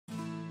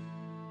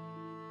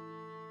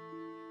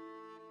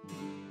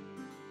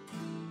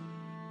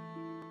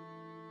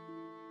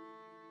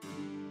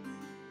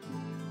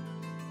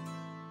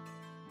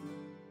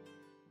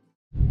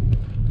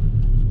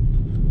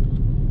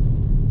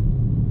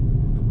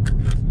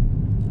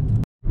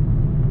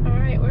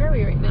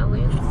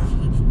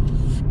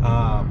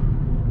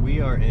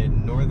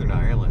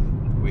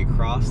We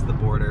crossed the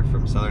border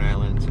from Southern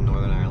Ireland to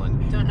Northern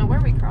Ireland. Don't know where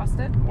we crossed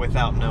it.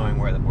 Without knowing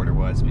where the border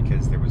was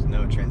because there was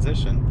no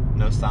transition,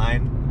 no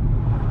sign,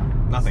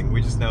 nothing.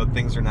 We just know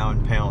things are now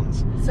in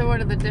pounds. So what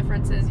are the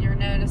differences you're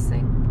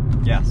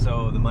noticing? Yeah,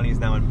 so the money's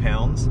now in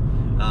pounds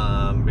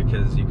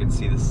because you can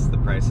see the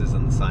prices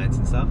and the signs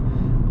and stuff.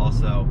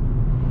 Also,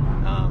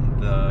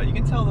 you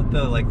can tell that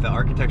the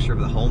architecture of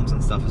the homes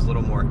and stuff is a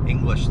little more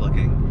English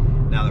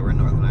looking now that we're in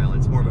Northern Ireland.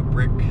 It's more of a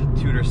brick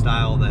Tudor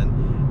style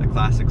than the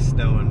classic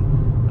stone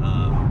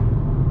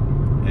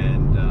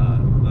and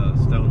the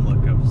stone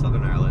look of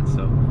Southern Ireland.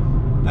 So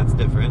that's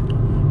different.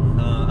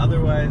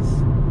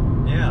 Otherwise,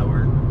 yeah,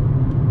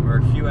 we're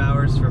a few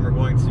hours from. We're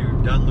going to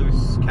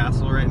Dunluce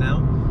Castle right now,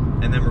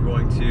 and then we're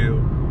going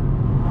to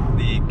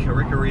the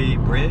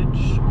Carrick-A-Rede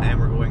Bridge, and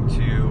we're going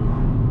to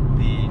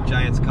the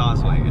Giant's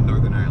Causeway in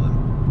Northern Ireland.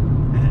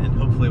 And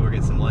hopefully we'll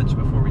get some lunch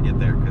before we get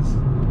there because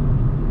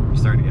we're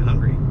starting to get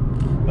hungry.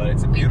 But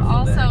it's a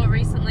beautiful day. We've also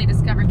recently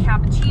discovered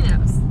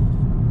cappuccinos,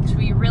 which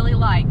we really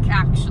like,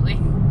 actually.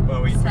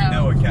 Well, we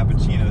know what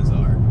cappuccinos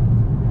are.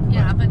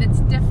 Yeah, but it's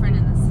different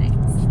in the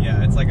States.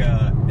 Yeah, it's like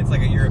a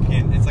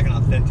European, it's like an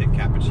authentic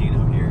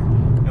cappuccino here,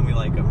 and we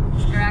like them.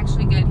 They're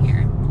actually good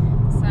here.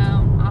 So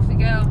off we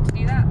go to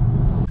do that.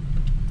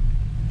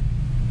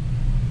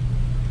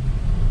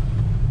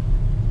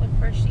 Look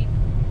for a sheep.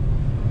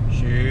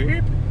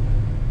 Sheep.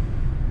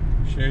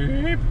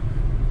 Sheep.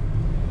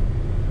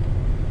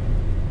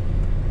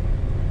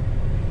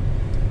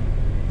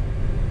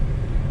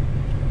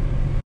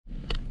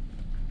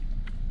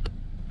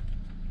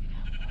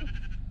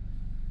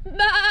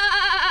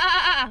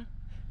 Bah!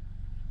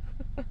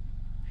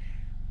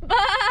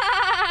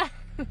 Bah!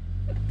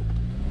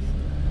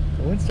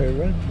 The wind started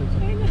running towards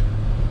me. I know.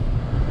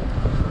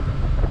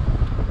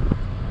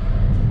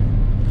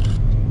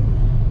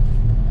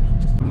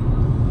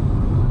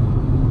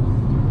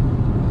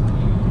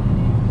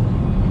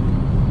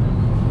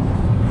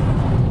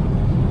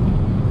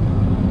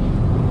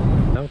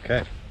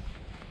 Okay,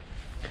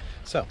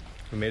 so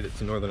we made it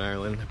to Northern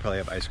Ireland. I probably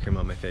have ice cream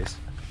on my face.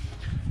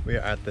 We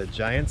are at the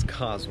Giant's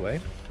Causeway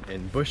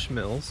in Bush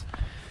Mills.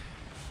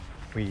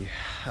 We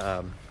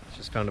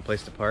just found a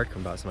place to park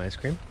and bought some ice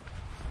cream.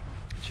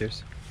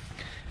 Cheers.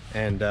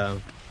 And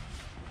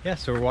yeah,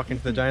 so we're walking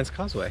to the Giant's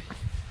Causeway.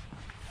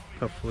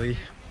 Hopefully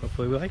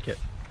we like it.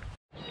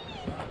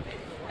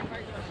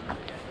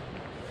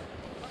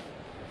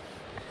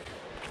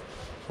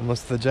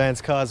 Almost to the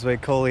Giant's Causeway.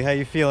 Coley, how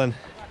you feeling?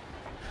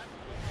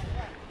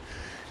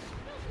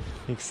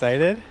 You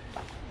excited?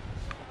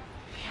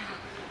 Yeah.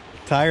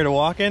 Tired of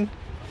walking?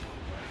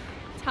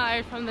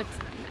 Tired from the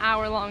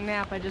hour-long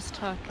nap I just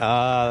took.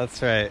 Ah,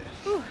 that's right.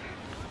 Whew.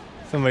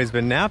 Somebody's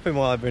been napping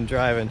while I've been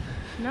driving.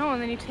 No,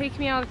 and then you take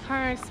me out of the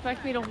car and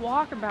expect me to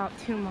walk about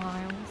 2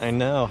 miles. I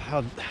know.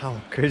 How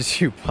could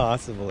you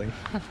possibly?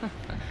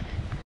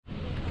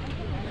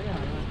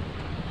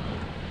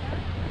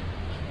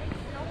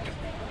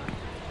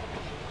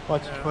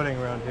 Watch your footing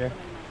around here.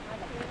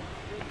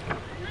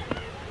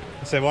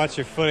 I said, watch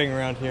your footing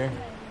around here.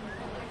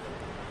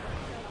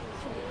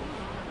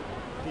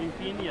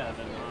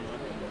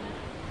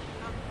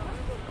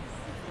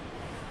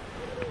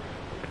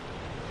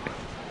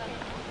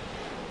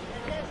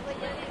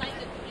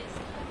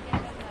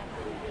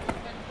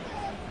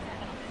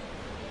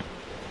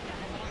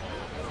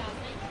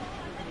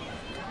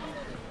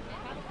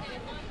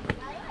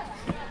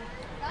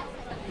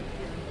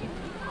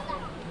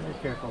 Very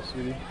careful,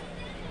 sweetie.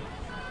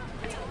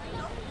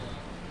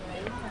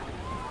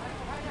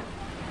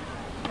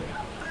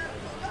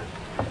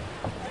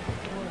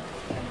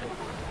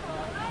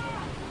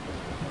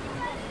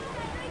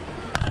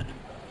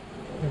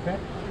 Okay.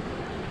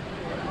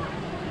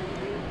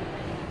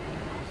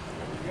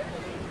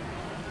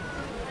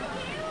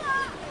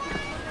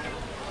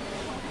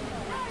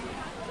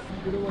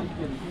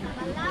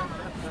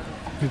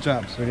 Good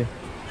job, sweetie.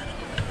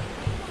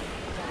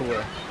 Cool.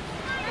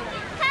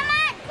 Come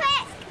on,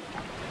 quick!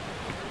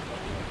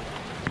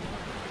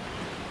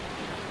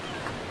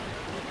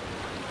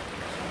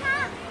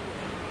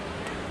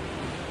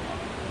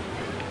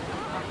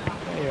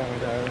 There you are, my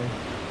darling.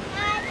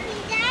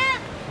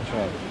 That's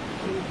right.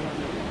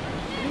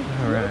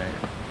 Alright.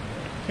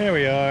 Here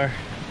we are.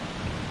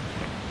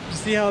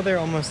 See how they're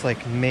almost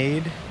like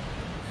made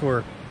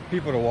for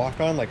people to walk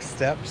on, like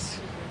steps?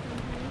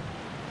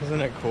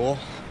 Isn't it cool?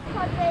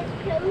 Because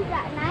it's closed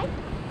at night.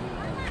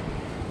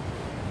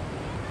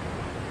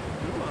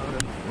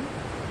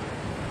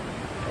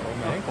 Oh,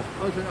 my ankle.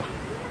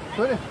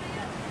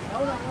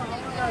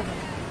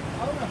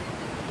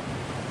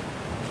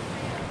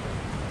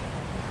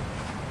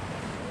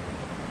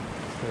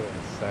 Really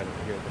excited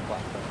to hear the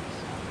platforms.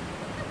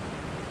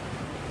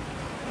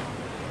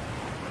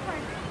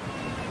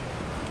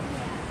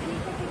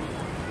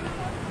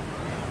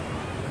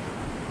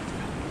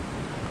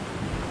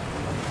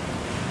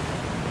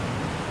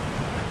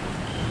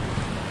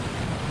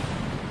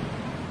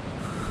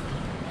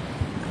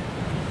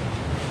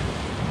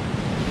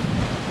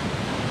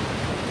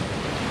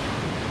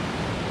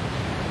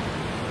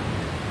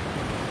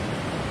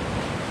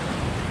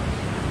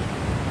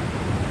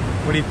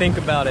 What do you think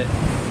about it?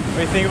 What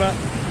do you think about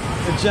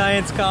the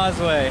Giant's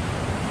Causeway?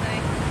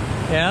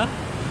 Nice. Yeah?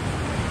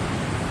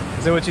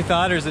 Is it what you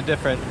thought, or is it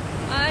different?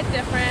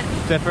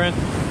 Different. Different?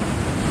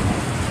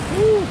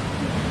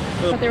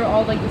 But they were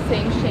all like the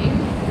same shape.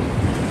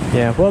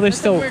 Yeah, well, they're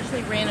still... We're just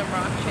like random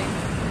rock shapes.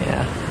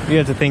 Yeah, you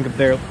have to think of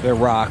they're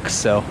rocks,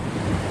 so...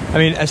 I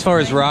mean, as far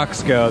as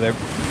rocks go, they're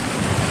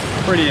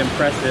pretty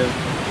impressive.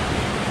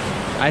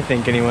 I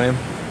think, anyway.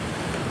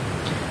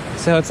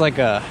 So it's like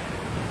a...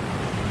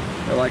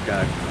 They're like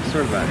a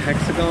sort of a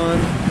hexagon.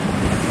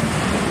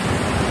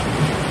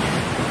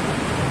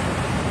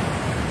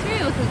 To me,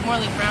 it looks like more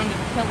like rounded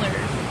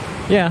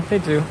pillars. Yeah, they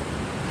do.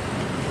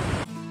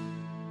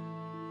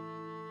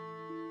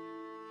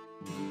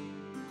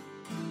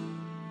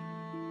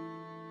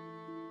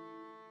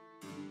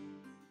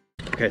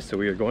 Okay, so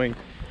we are going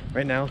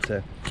right now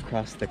to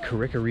cross the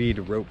Carrick-A-Rede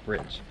rope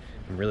bridge.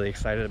 I'm really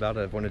excited about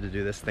it. I've wanted to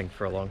do this thing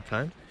for a long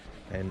time,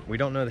 and we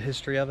don't know the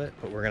history of it,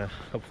 but we're gonna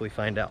hopefully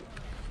find out.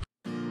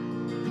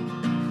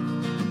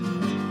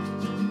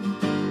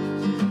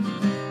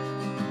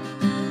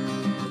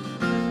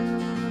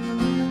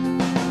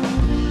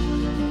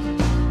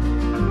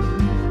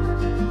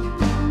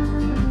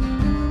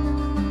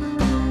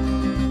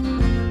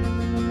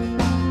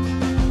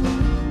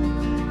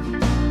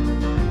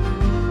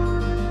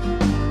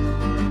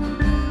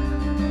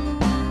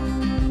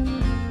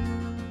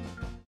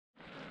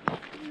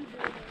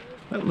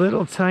 That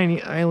little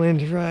tiny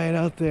island right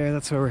out there,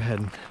 that's where we're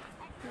heading.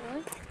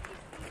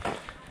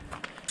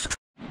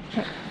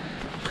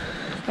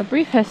 A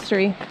brief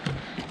history.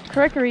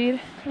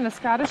 Carrick-A-Rede in the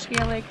Scottish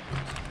Gaelic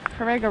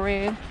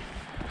Carrick-A-Rede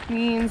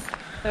means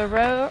the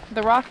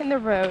rock in the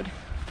road.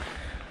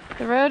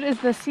 The road is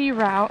the sea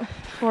route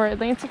for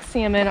Atlantic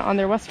salmon on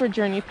their westward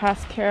journey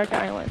past Carrick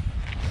Island.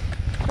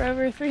 For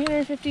over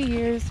 350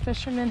 years,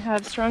 fishermen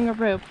have strung a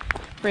rope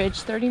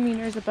bridge 30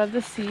 meters above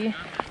the sea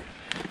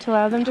to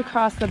allow them to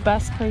cross the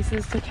best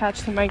places to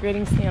catch the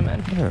migrating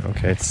salmon. Oh,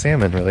 okay, it's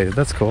salmon related.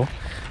 That's cool.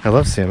 I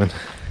love salmon.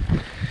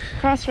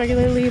 Crossed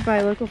regularly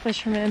by local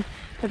fishermen,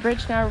 the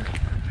bridge now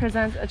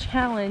presents a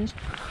challenge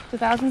to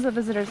thousands of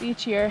visitors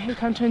each year who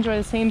come to enjoy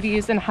the same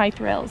views and high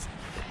thrills.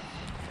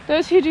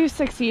 Those who do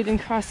succeed in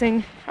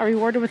crossing are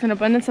rewarded with an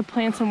abundance of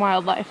plants and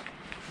wildlife.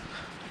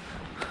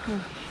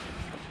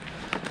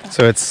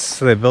 So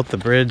they built the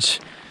bridge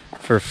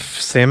for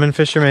salmon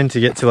fishermen to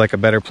get to like a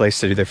better place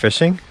to do their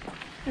fishing?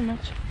 Pretty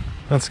much.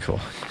 That's cool.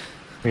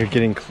 We're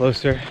getting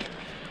closer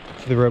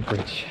to the rope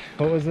bridge.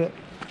 What was it?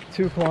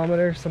 2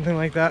 kilometers, something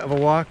like that, of a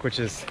walk, which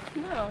is...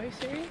 No, are you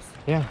serious?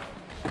 Yeah.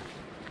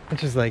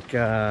 Which is like,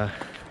 gosh,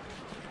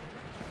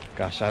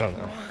 I don't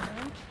know.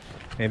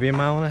 Maybe a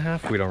mile and a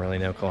half? We don't really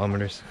know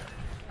kilometers.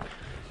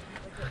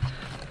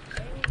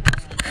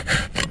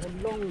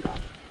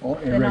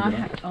 Or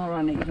irregular. Or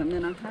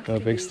uneven. Oh,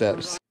 big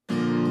steps.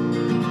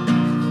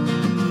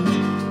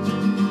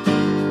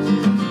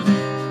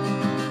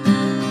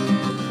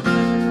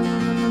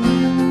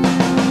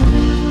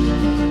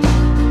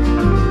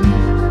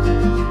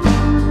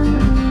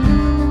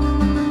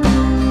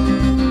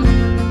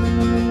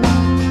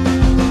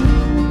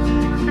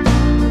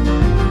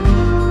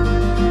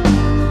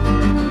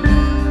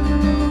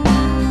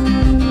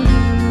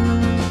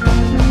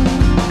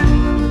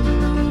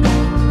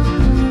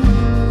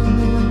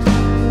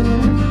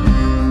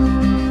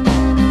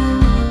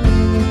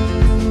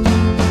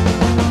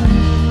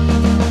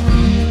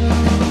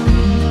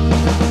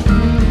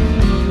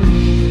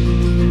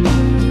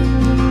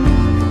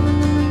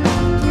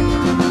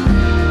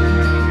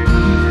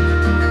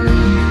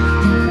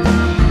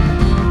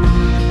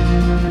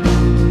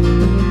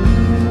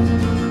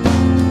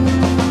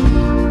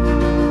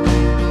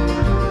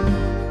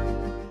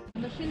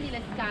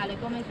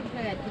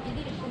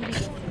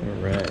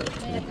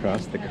 Alright, we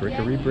crossed the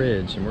Carrick-A-Rede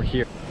Bridge and we're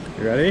here.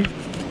 You ready?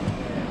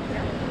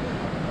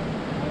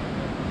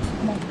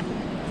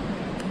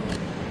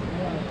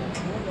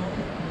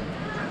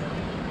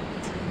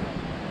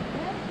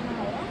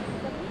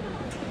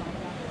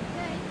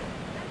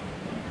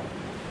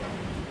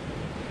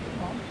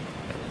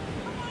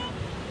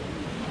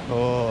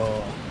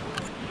 Oh,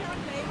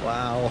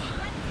 wow.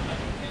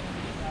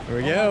 Here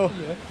we go.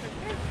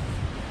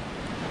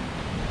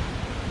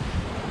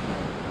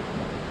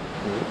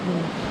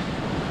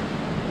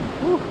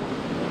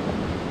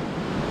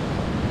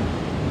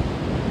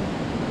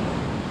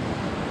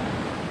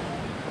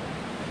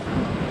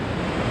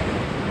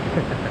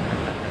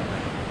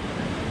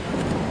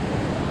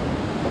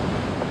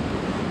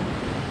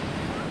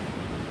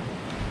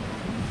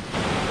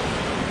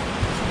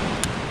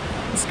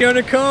 Let's go,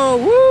 Nicole.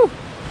 Woo!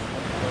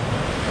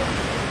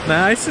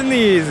 Nice and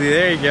easy.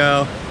 There you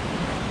go.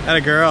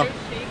 Atta girl.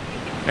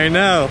 I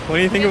know. What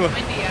do you think about?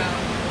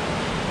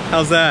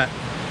 How's that?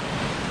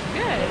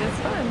 Good. It's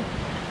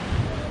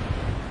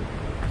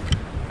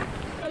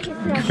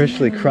fun.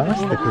 Officially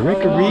crossed the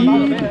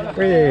Carrick-A-Rede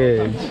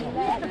Bridge.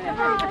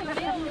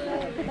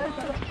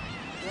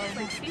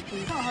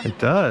 It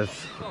does.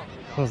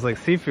 Smells like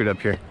seafood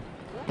up here.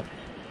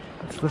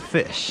 That's the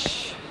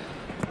fish.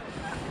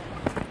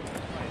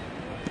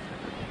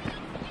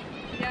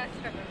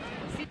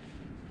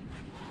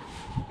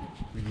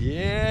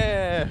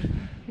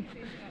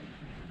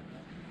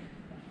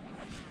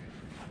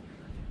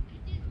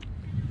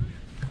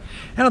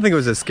 I don't think it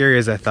was as scary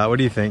as I thought. What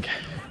do you think?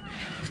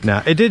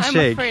 Nah, it did shake.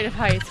 I'm afraid of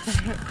heights.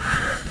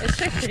 It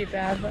shook pretty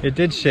bad. But it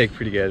did shake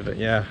pretty good, but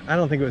yeah, I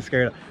don't think it was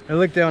scary. I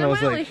looked down, I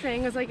was my like... only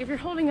thing was like, if you're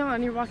holding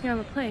on, you're walking on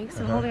the planks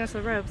and holding onto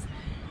the ropes,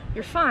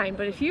 you're fine.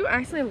 But if you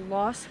accidentally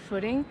lost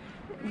footing,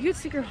 you could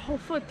stick your whole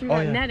foot through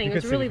that netting.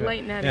 It's really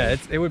light netting. Yeah,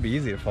 it would be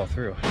easy to fall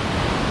through.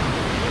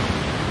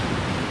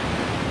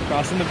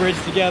 Crossing the bridge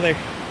together.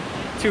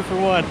 2 for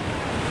 1.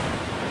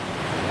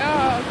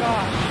 Oh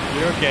gosh.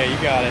 You're okay, you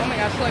got it. Oh my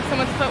gosh, look,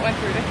 someone's foot went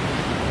through it.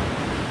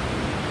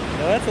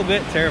 Now that's a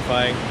bit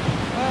terrifying.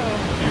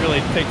 Oh. If you really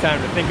take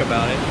time to think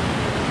about it.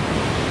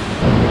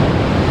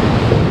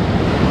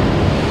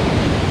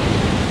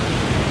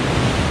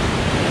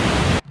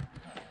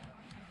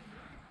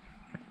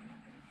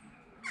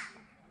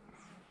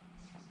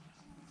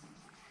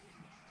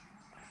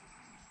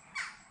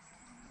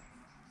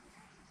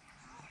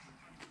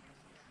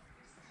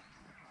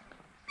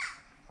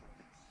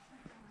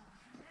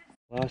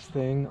 Last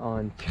thing,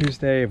 on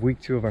Tuesday of week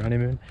 2 of our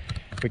honeymoon,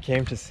 we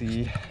came to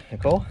see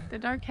Nicole. The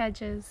dark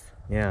hedges.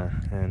 Yeah,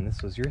 and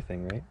this was your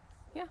thing, right?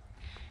 Yeah,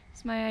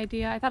 it's my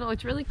idea. I thought it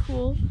looked really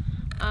cool,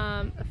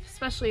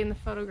 especially in the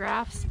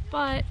photographs,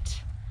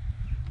 but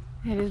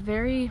it is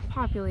very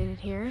populated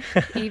here,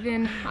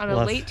 even on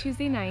a late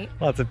Tuesday night.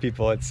 Lots of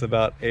people. It's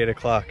about 8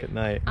 o'clock at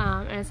night.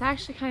 And it's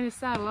actually kind of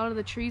sad. A lot of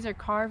the trees are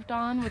carved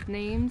on with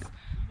names,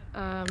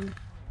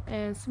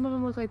 and some of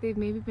them look like they've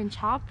maybe been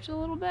chopped a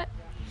little bit.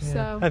 Yeah,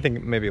 so I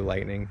think maybe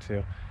lightning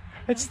too.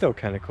 It's still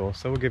kind of cool,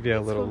 so we'll give you a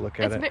little look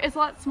at it. It's a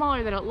lot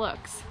smaller than it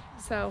looks,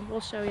 so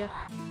we'll show you.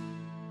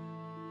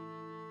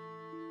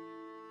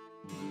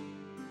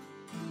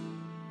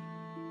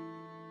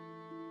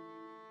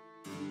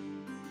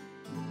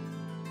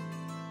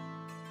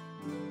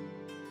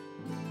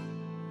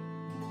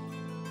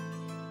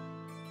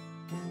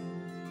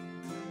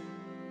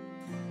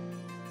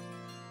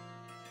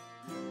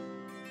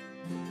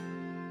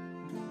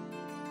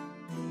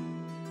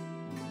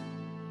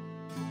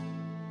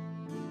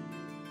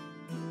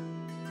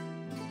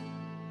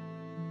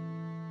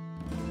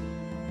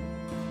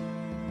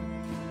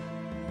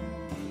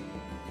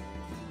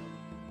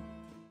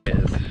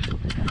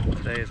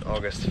 Today is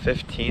August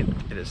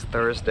 15th. It is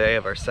Thursday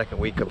of our second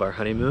week of our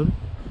honeymoon.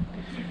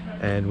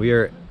 And we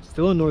are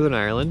still in Northern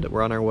Ireland.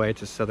 We're on our way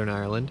to Southern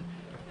Ireland.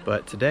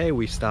 But today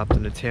we stopped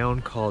in a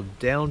town called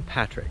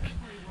Downpatrick.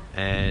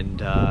 And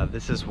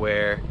this is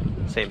where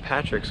St.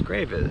 Patrick's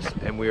grave is.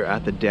 And we are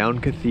at the Down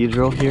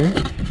Cathedral here.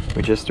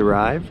 We just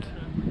arrived.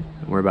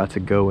 And we're about to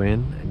go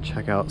in and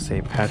check out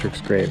St.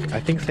 Patrick's grave. I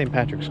think St.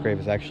 Patrick's grave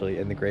is actually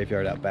in the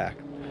graveyard out back.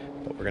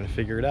 But we're gonna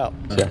figure it out.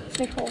 Yeah.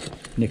 Nicole.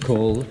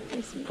 Nicole.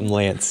 I'm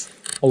Lance.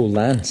 Oh,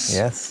 Lance.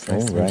 Yes.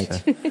 Oh,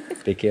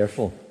 right. Be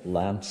careful,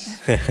 Lance.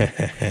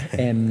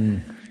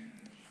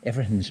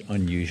 Everything's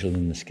unusual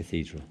in this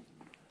cathedral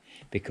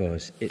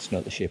because it's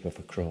not the shape of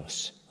a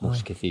cross.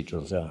 Most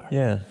cathedrals are.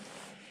 Yeah.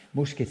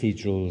 Most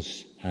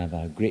cathedrals have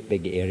a great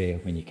big area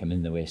when you come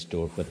in the west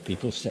door where the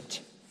people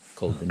sit,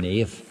 called the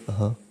nave.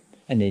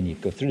 And then you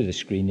go through the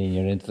screen and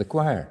you're into the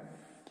choir.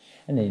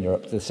 And then you're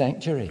up to the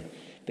sanctuary.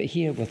 But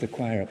here with the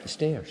choir up the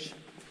stairs.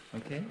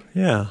 Okay?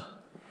 Yeah.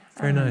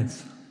 Very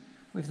nice.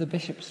 With the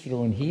bishop's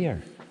throne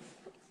here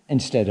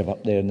instead of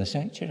up there in the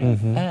sanctuary.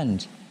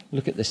 And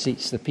look at the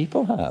seats the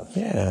people have.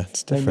 Yeah,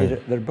 it's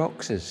different. They're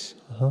boxes,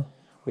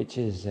 which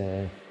is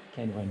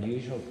kind of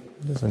unusual.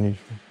 It is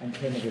unusual. And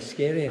kind of the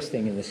scariest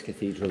thing in this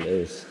cathedral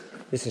is,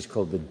 this is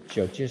called the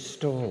judge's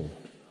stall.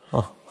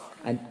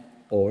 And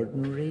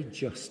ordinary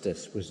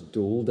justice was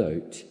doled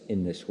out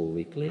in this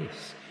holy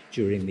place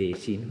during the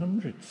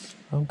 1800s.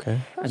 Okay.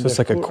 So it's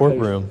like a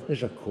courtroom.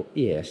 There's a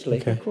yes,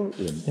 like a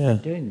courtroom. Yeah.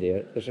 Down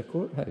there, there's a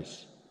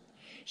courthouse.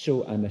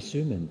 So I'm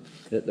assuming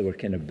that they were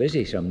kind of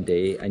busy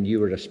someday and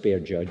you were a spare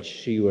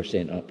judge, so you were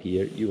sent up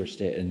here, you were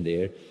sitting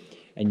there,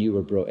 and you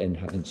were brought in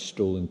having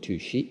stolen 2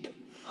 sheep.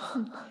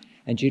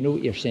 And do you know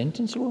what your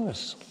sentence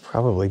was?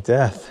 Probably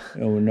death.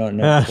 No, not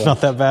not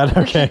that bad,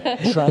 okay.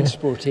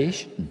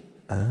 Transportation.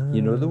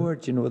 You know the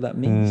word? Do you know what that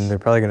means? They're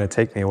probably going to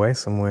take me away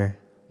somewhere.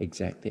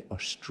 Exactly,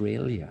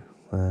 Australia.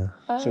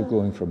 So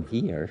going from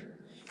here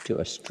to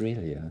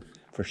Australia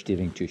for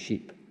stealing 2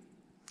 sheep.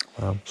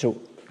 Wow. So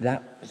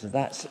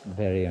that's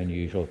very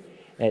unusual.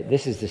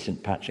 This is the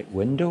St. Patrick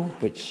window,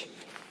 which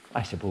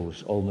I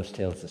suppose almost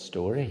tells the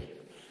story.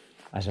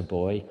 As a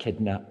boy,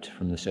 kidnapped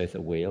from the south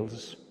of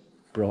Wales,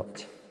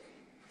 brought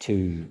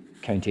to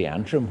County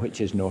Antrim, which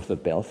is north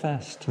of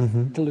Belfast,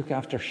 to look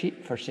after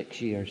sheep for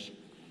 6 years.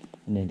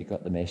 And then he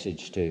got the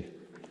message to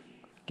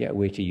get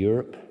away to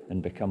Europe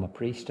and become a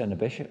priest and a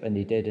bishop, and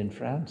he did in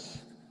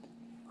France.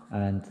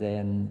 And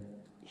then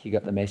he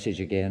got the message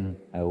again.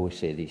 I always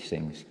say these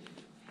things.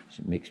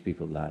 It makes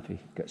people laugh. He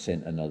got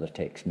sent another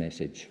text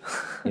message,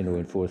 in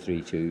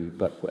 432,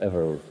 but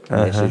whatever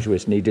message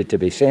was needed to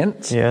be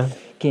sent,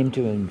 came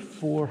to in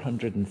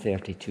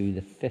 432,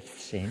 the 5th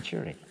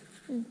century,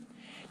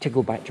 to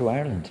go back to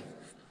Ireland,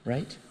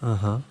 right?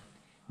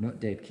 Not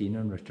dead keen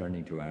on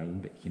returning to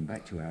Ireland, but he came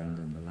back to Ireland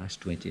in the last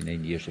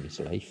 29 years of his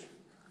life.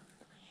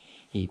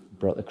 He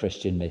brought the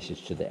Christian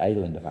message to the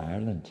island of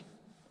Ireland.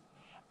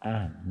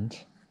 and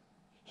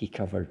he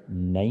covered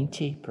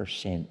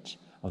 90%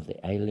 of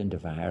the island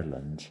of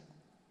Ireland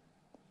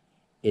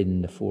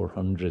in the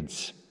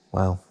 400s.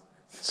 Wow.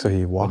 So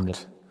he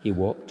walked? He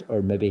walked,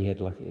 or maybe he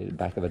had like the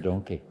back of a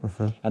donkey.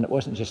 And it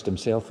wasn't just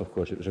himself, of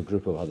course, it was a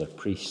group of other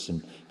priests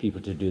and people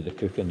to do the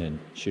cooking and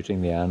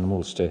shooting the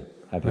animals to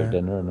have your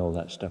dinner and all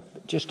that stuff.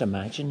 But just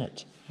imagine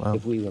it,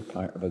 if we were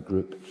part of a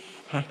group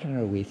hacking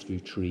our way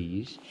through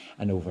trees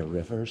and over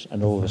rivers,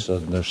 and all of a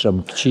sudden there's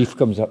some chief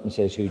comes up and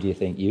says, "Who do you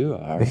think you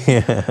are?"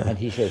 And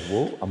he says,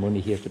 "Whoa, I'm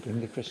only here to bring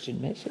the Christian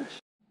message."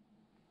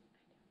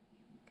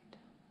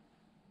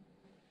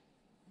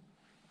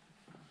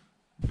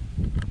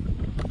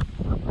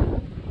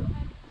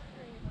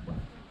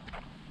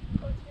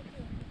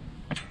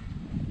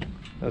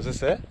 Is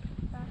this it?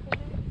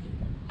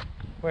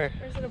 Where?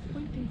 Or is it a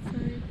pointing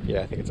sign?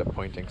 Yeah, I think it's a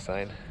pointing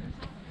sign.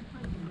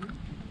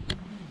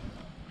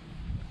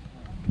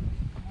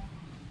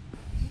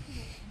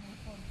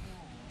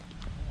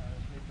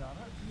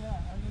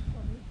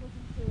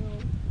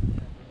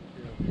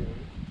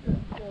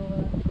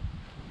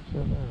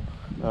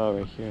 Oh,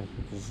 right here.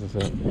 This is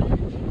it.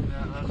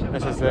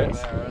 This is it.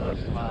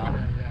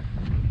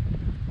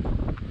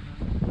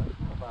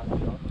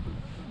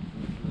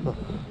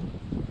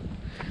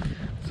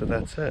 So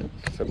that's it.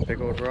 It's a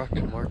big old rock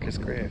to mark his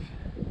grave.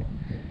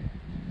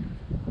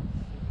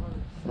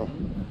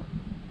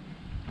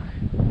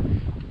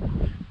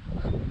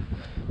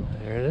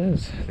 There it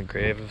is, the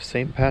grave of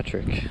St.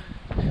 Patrick.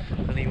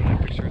 Not even a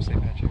picture of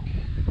St. Patrick.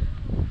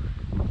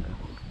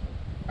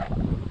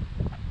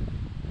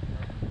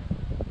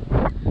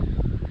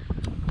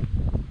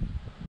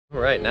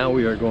 Alright, now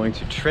we are going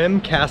to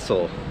Trim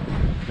Castle.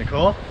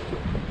 Nicole?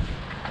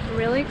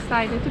 Really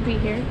excited to be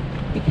here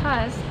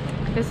because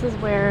this is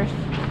where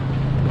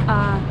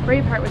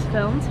Braveheart was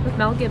filmed with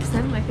Mel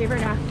Gibson, my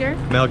favorite actor.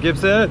 Mel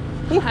Gibson!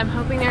 I'm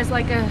hoping there's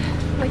like a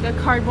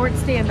cardboard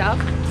stand-up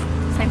so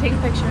I can take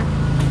a picture,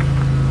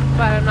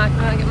 but I'm not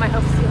gonna get my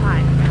hopes too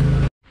high.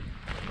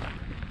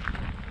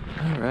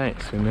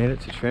 Alright, so we made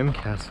it to Trim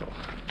Castle.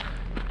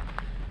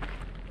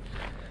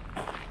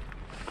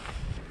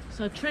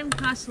 So Trim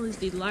Castle is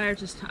the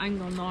largest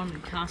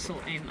Anglo-Norman castle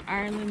in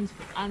Ireland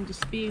and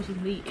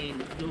undisputedly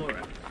in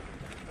Europe.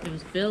 It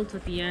was built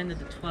at the end of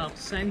the 12th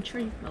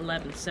century,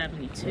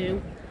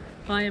 1172,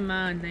 by a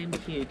man named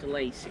Hugh de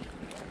Lacy.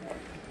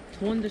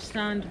 To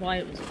understand why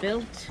it was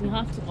built, you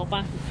have to go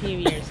back a few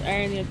years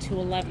earlier to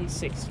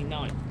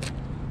 1169.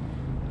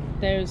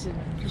 There's a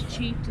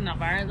chieftain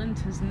of Ireland,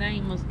 his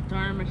name was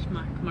Dermot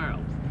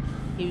MacMurrough.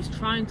 He was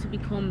trying to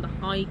become the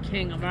High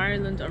King of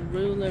Ireland, a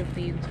ruler of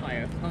the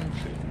entire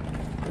country.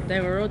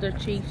 There were other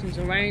chieftains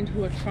around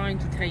who were trying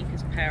to take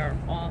his power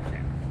off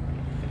him.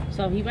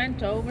 So he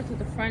went over to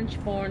the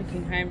French-born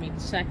King Henry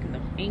II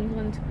of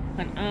England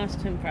and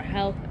asked him for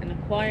help in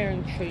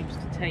acquiring troops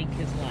to take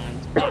his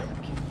land back.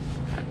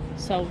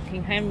 So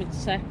King Henry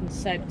II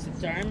said to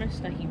Dermot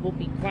that he would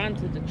be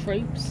granted the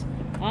troops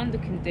on the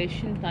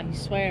condition that he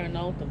swear an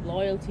oath of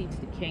loyalty to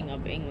the King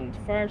of England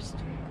first,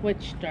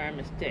 which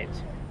Dermot did.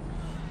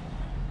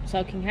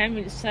 So King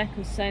Henry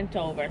II sent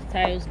over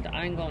 1,000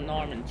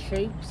 Anglo-Norman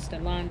troops. They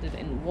landed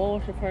in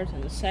Waterford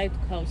on the south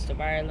coast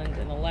of Ireland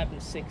in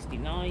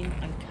 1169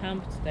 and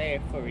camped there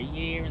for a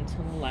year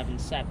until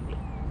 1170.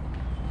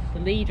 The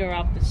leader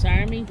of this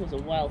army was a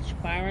Welsh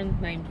baron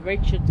named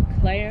Richard de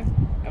Clare,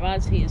 or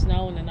as he is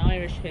known in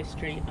Irish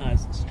history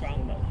as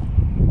Strongbow.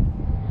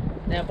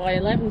 Now by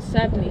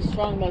 1170,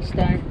 Strongbow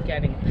started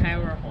getting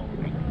power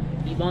hungry.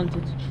 He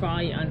wanted to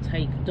try and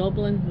take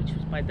Dublin, which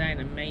was by then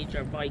a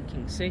major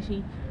Viking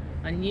city,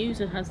 and use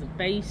it as a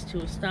base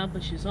to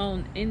establish his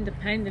own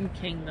independent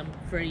kingdom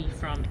free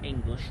from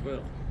English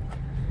rule.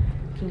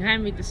 King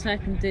Henry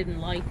II didn't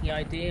like the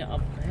idea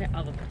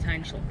of a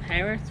potential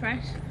power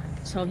threat,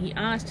 so he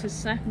asked his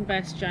second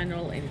best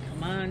general in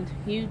command,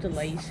 Hugh de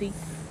Lacy,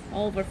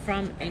 over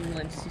from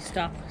England to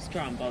stop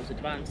Strongbow's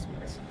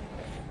advancements.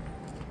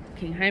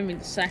 King Henry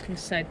II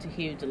said to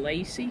Hugh de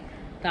Lacy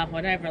that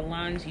whatever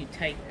lands you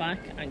take back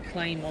and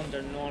claim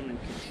under Norman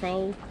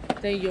control,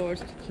 they're yours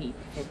to keep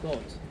for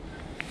good.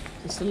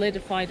 To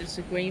solidify this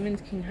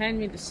agreement, King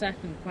Henry II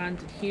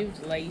granted Hugh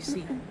de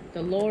Lacy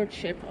the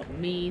lordship of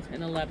Meath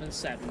in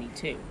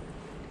 1172.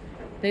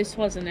 This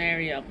was an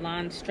area of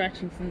land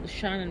stretching from the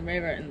Shannon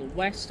River in the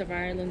west of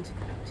Ireland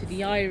to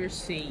the Irish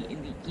Sea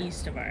in the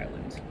east of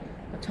Ireland,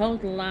 a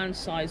total land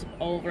size of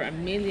over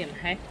 1 million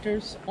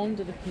hectares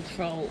under the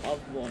control of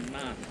one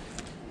man.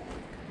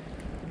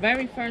 The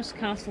very first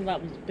castle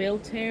that was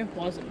built here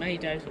wasn't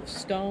made out of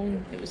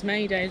stone. It was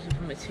made out of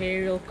a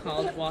material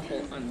called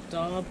wattle and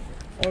daub,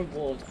 or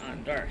wood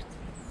and earth.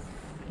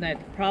 Now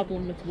the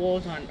problem with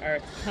wood and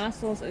earth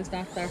castles is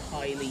that they're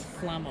highly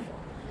flammable.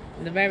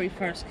 And the very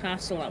first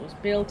castle that was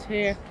built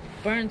here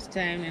burnt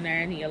down in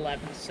early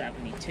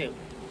 1172.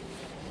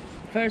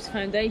 The first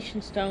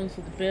foundation stones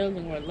of the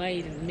building were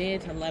laid in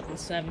mid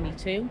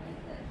 1172.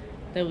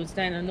 There was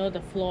then another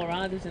floor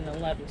added in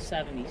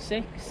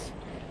 1176.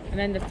 And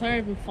then the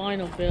third and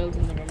final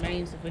building, the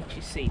remains of which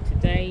you see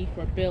today,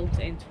 were built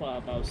in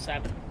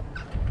 1207.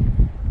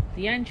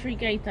 The entry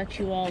gate that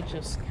you all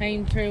just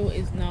came through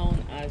is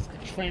known as the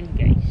Trim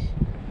Gate.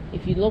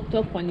 If you looked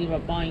up when you were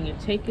buying your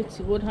tickets,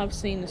 you would have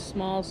seen a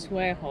small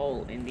square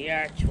hole in the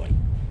archway.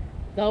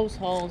 Those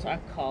holes are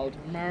called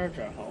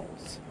murder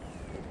holes.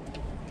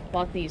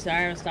 What these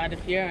are is that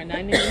if you're an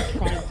enemy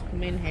trying to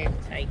come in here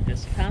to take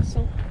this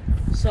castle,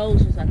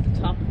 soldiers at the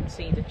top can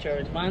see that you're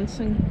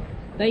advancing.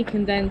 They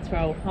can then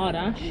throw hot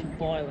ash,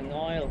 boiling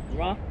oil,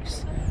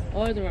 rocks,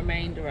 or the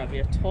remainder of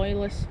your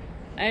toilet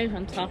out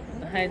on top of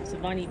the heads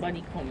of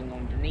anybody coming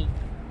underneath.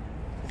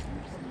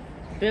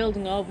 The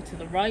building over to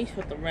the right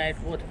with the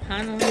red wood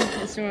panelling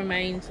is the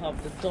remains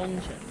of the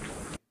dungeon.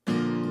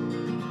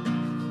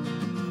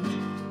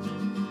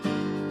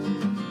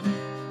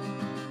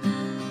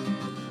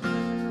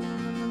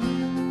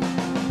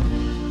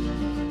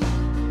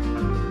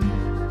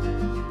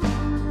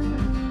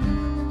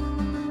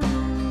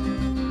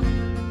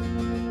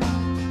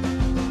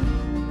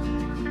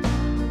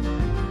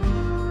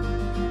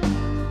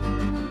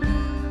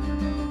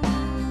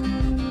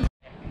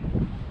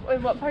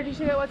 What part did you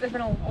say that was? It's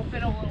been a little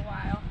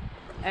while.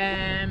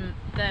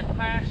 The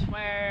part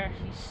where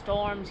he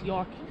storms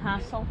York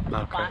Castle,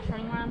 the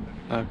battering ram.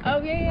 Okay.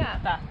 Oh yeah.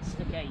 That's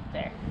the gate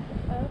there.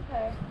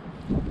 Okay.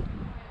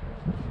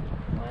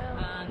 Well.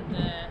 And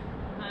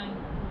hang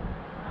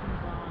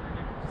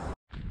on.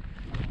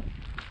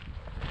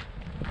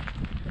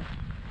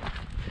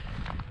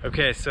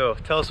 Okay, so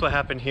tell us what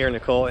happened here,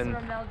 Nicole, So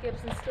Mel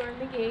Gibson stormed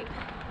the gate.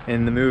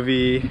 in the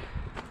movie.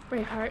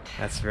 Braveheart.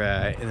 That's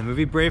right, in the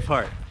movie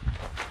Braveheart.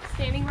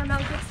 Standing where Mel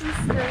Gibson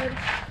stood.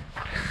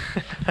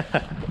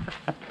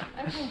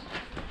 Okay.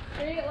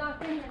 We're gonna get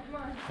locked in here,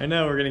 come on. I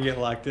know we're gonna get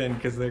locked in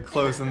because they're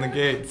closing the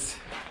gates.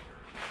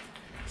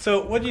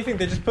 So what do you think?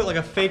 They just put like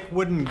a fake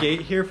wooden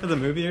gate here for the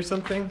movie or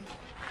something?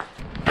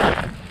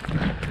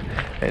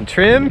 And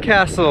Trim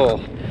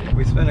Castle.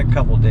 We spent a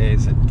couple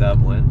days in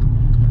Dublin.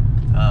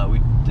 We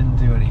didn't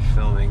do any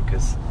filming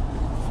because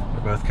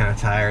we're both kind of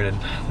tired and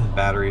the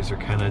batteries are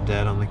kind of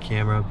dead on the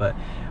camera, but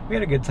we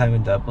had a good time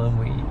in Dublin.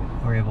 We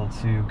were able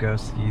to go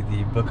see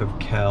the Book of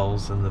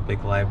Kells in the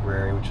big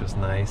library, which was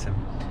nice, and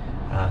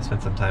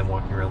spent some time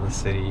walking around the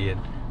city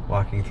and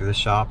walking through the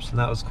shops, and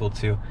that was cool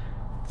too.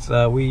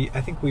 So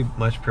I think we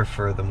much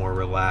prefer the more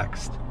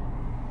relaxed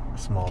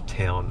small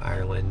town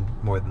Ireland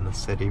more than the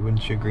city.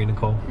 Wouldn't you agree,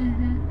 Nicole?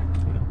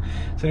 Mm-hmm. Yeah.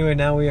 So anyway,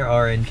 now we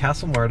are in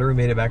Castle Martyr. We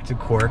made it back to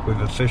Cork.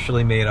 We've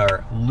officially made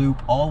our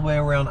loop all the way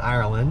around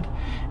Ireland,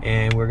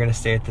 and we're gonna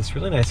stay at this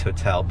really nice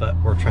hotel, but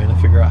we're trying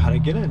to figure out how to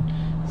get in.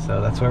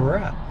 So that's where we're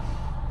at.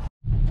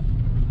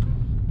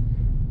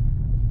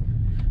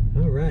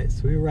 All right,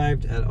 so we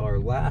arrived at our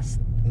last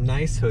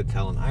nice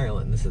hotel in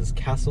Ireland. This is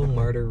Castle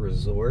Martyr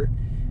Resort.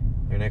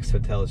 Our next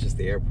hotel is just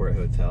the airport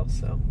hotel,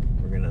 so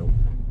we're gonna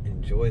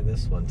enjoy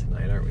this one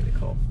tonight, aren't we,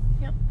 Nicole?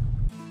 Yep.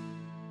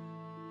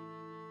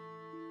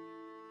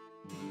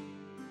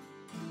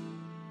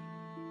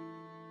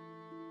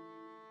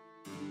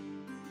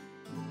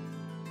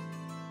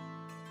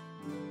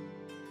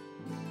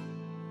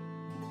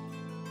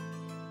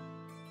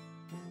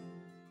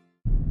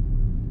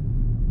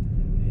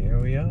 And here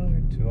we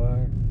are to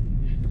our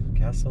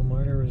Castle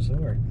Martyr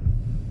Resort.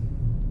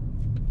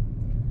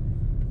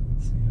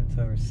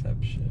 Hotel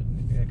reception.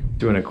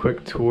 Doing a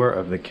quick tour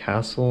of the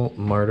Castle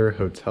Martyr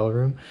hotel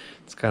room.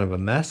 It's kind of a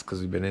mess because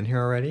we've been in here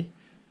already.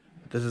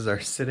 This is our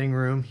sitting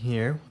room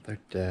here with our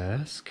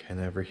desk, and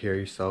over here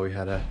you saw we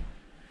had a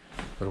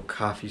little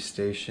coffee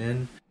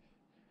station.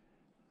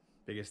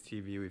 Biggest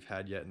TV we've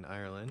had yet in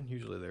Ireland.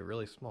 Usually they're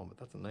really small, but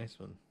that's a nice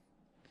one.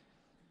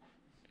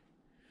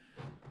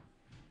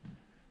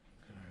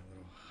 Got our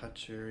little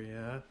hutch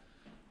area,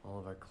 all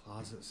of our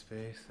closet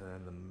space, and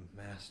then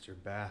the master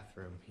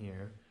bathroom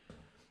here.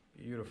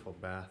 Beautiful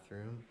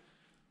bathroom,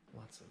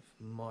 lots of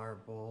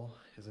marble,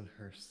 his and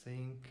her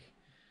sink,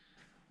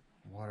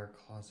 water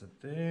closet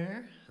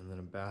there, and then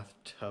a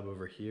bathtub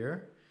over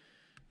here,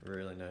 a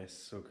really nice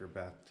soaker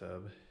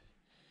bathtub,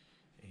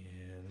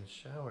 and a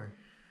shower,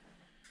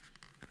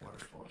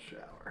 waterfall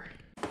shower.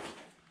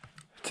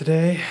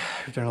 Today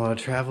we've done a lot of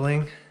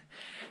traveling,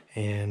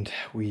 and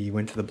we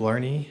went to the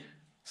Blarney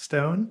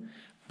Stone,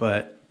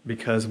 but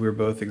because we were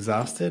both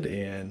exhausted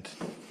and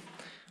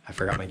I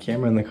forgot my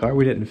camera in the car,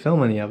 we didn't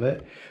film any of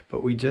it,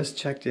 but we just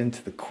checked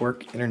into the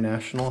Cork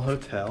International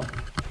Hotel,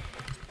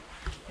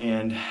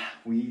 and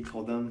we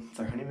told them it's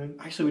our honeymoon.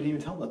 Actually, we didn't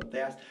even tell them. They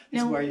asked,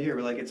 "This is why are you here?"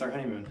 We're like, "It's our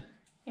honeymoon."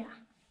 Yeah.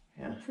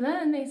 Yeah. So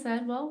then they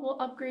said, well, we'll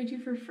upgrade you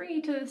for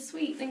free to the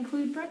suite and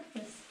include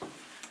breakfast.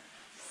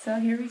 So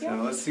here we go. So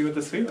let's see what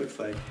the suite looks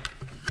like.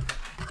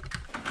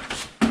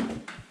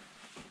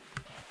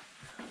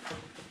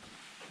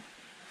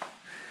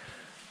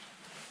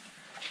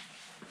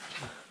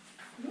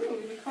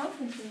 Ooh, the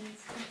conference rooms.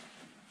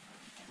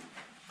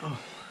 Oh.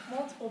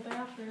 Multiple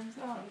bathrooms.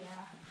 Oh,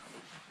 yeah.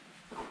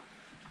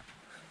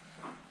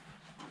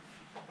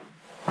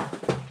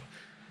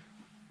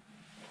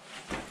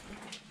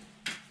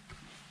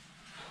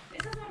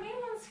 This is my name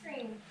on the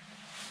screen.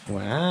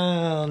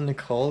 Wow,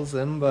 Nicole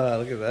Zimba,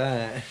 look at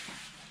that.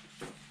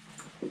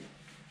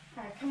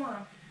 Alright, come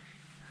on.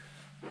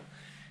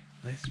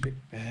 Nice big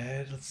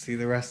bed. Let's see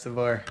the rest of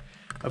our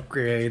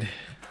upgrade.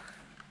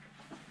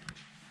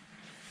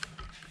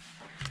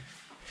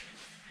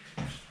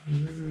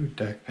 Ooh,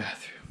 dark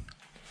bathroom.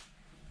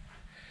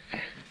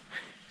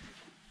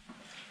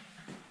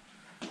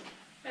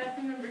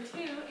 Bathroom number 2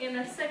 and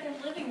a second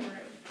living room.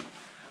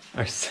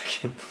 Our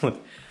second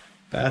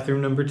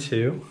bathroom number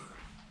 2.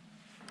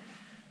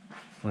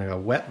 Like a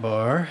wet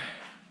bar.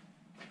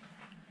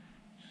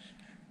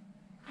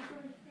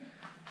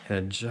 And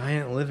a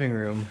giant living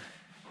room.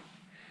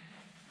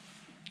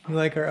 You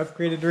like our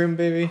upgraded room,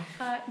 baby?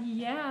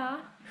 Yeah.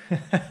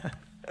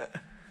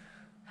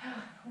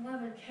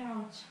 Leather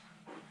couch.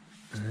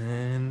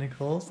 And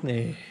Nicole's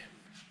name.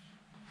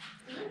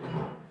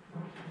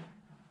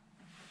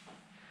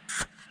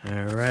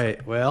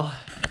 Alright, well.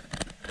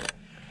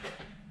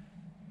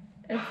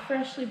 And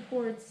freshly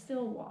poured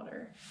still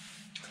water.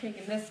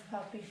 Taking this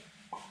puppy.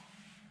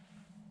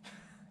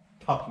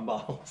 Popping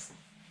bottles.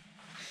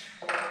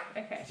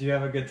 Okay. Did you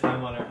have a good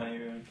time on our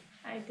honeymoon?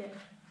 I did.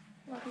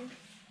 Love you.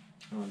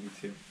 I love you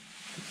too.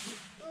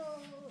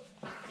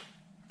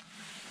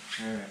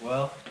 Alright,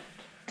 well,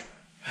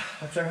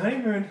 that's our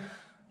honeymoon,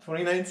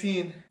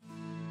 2019.